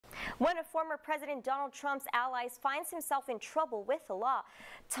One of former President Donald Trump's allies finds himself in trouble with the law.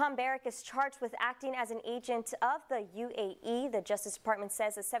 Tom Barrack is charged with acting as an agent of the UAE. The Justice Department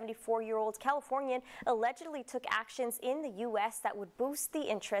says a 74-year-old Californian allegedly took actions in the U.S. that would boost the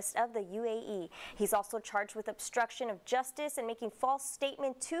interest of the UAE. He's also charged with obstruction of justice and making false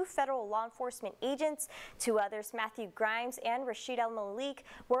statement to federal law enforcement agents. Two others, Matthew Grimes and Rashid Al-Malik,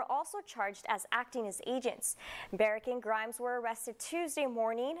 were also charged as acting as agents. Barrack and Grimes were arrested Tuesday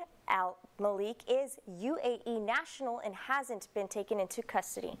morning. Al-Malik is UAE national and hasn't been taken into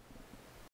custody.